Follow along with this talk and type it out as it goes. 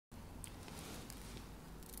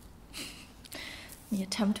me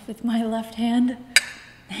attempt with my left hand.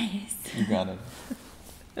 Nice. You got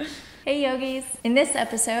it. Hey yogis! In this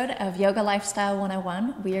episode of Yoga Lifestyle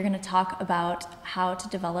 101, we are going to talk about how to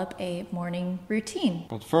develop a morning routine.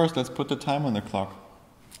 But first, let's put the time on the clock.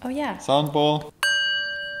 Oh yeah. Sound bowl.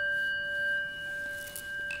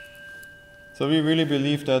 So we really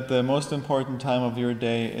believe that the most important time of your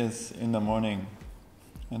day is in the morning.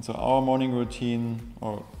 And so our morning routine,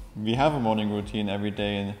 or we have a morning routine every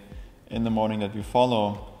day in the morning that we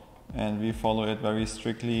follow. And we follow it very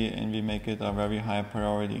strictly and we make it a very high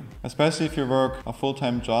priority. Especially if you work a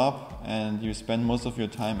full-time job and you spend most of your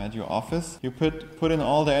time at your office. You put in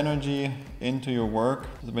all the energy into your work.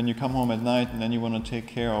 So when you come home at night and then you want to take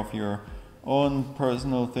care of your own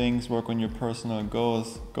personal things, work on your personal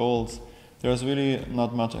goals, there's really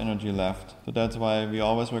not much energy left. So that's why we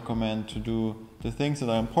always recommend to do the things that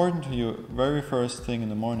are important to you very first thing in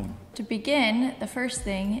the morning. To begin, the first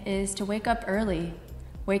thing is to wake up early.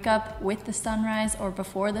 Wake up with the sunrise or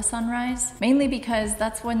before the sunrise, mainly because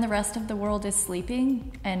that's when the rest of the world is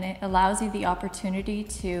sleeping and it allows you the opportunity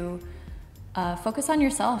to focus on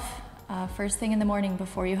yourself first thing in the morning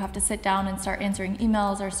before you have to sit down and start answering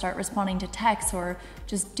emails or start responding to texts or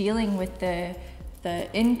just dealing with the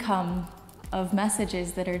income of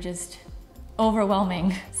messages that are just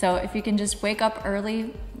overwhelming. So if you can just wake up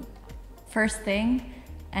early first thing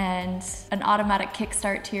and an automatic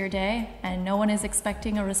kickstart to your day, and no one is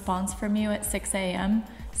expecting a response from you at 6 a.m.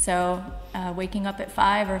 So waking up at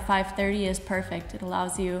 5 or 5:30 is perfect. It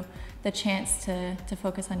allows you the chance to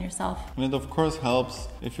focus on yourself. And it of course helps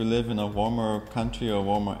if you live in a warmer country or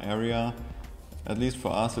warmer area. At least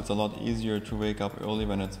for us, it's a lot easier to wake up early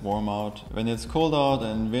when it's warm out. When it's cold out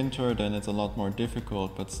and winter, then it's a lot more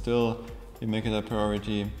difficult, but still we make it a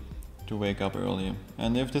priority to wake up early.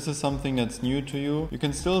 And if this is something that's new to you, you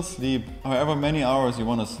can still sleep however many hours you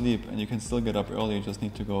want to sleep and you can still get up early. You just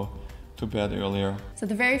need to go to bed earlier. So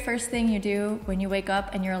the very first thing you do when you wake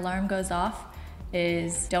up and your alarm goes off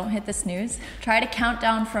is don't hit the snooze. Try to count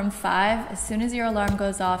down from 5. As soon as your alarm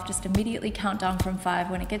goes off, just immediately count down from 5.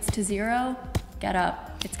 When it gets to 0, get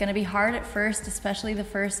up. It's going to be hard at first, especially the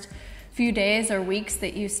first few days or weeks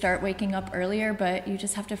that you start waking up earlier, but you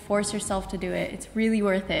just have to force yourself to do it. It's really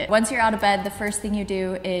worth it. Once you're out of bed, the first thing you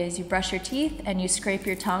do is you brush your teeth and you scrape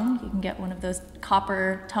your tongue. You can get one of those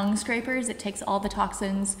copper tongue scrapers. It takes all the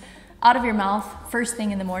toxins out of your mouth first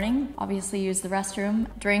thing in the morning. Obviously use the restroom.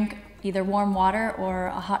 Drink either warm water or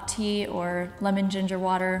a hot tea or lemon ginger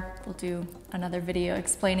water. We'll do another video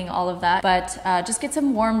explaining all of that. But just get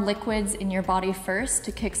some warm liquids in your body first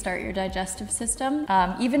to kickstart your digestive system.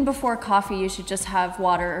 Even before coffee, you should just have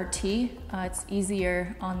water or tea. It's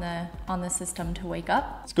easier on the system to wake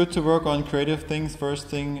up. It's good to work on creative things first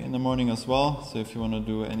thing in the morning as well. So if you want to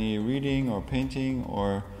do any reading or painting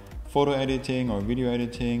or photo editing or video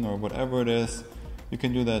editing or whatever it is, you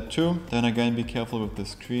can do that too. Then again, be careful with the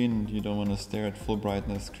screen. You don't want to stare at full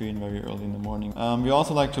brightness screen very early in the morning. We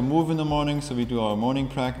also like to move in the morning, so we do our morning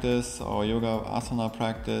practice, our yoga asana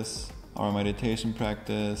practice, our meditation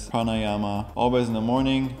practice, pranayama, always in the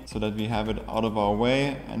morning so that we have it out of our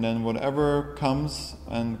way. And then whatever comes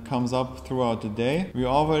up throughout the day, we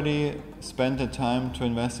already spent the time to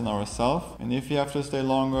invest in ourselves. And if you have to stay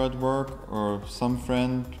longer at work or some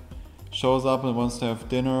friend shows up and wants to have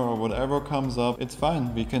dinner or whatever comes up, it's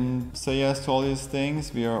fine. We can say yes to all these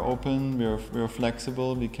things. We are open, we are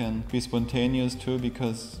flexible, we can be spontaneous too,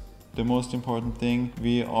 because the most important thing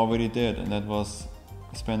we already did, and that was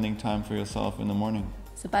spending time for yourself in the morning.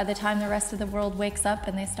 So by the time the rest of the world wakes up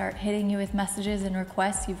and they start hitting you with messages and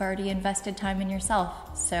requests, you've already invested time in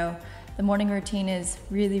yourself. So the morning routine is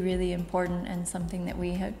really, really important and something that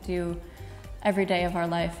we do every day of our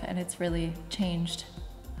life, and it's really changed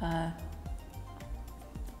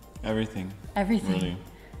Everything. Really.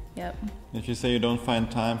 Yep. If you say you don't find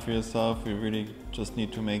time for yourself, you really just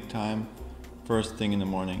need to make time first thing in the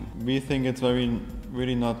morning. We think it's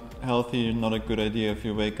really not healthy, not a good idea if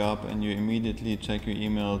you wake up and you immediately check your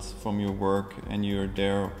emails from your work and you're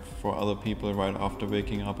there for other people right after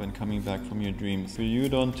waking up and coming back from your dreams. If you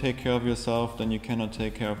don't take care of yourself, then you cannot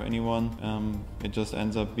take care of anyone. It just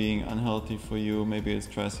ends up being unhealthy for you. Maybe it's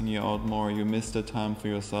stressing you out more. You miss the time for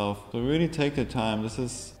yourself. So really take the time. This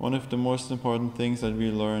is one of the most important things that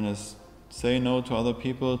we learn is say no to other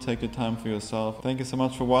people, take the time for yourself. Thank you so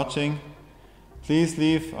much for watching. Please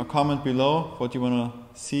leave a comment below what you want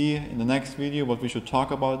to see in the next video, what we should talk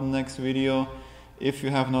about in the next video. If you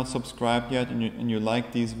have not subscribed yet and you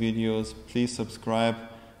like these videos, please subscribe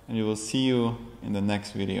and we will see you in the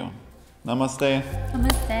next video. Namaste.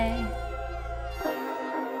 Namaste.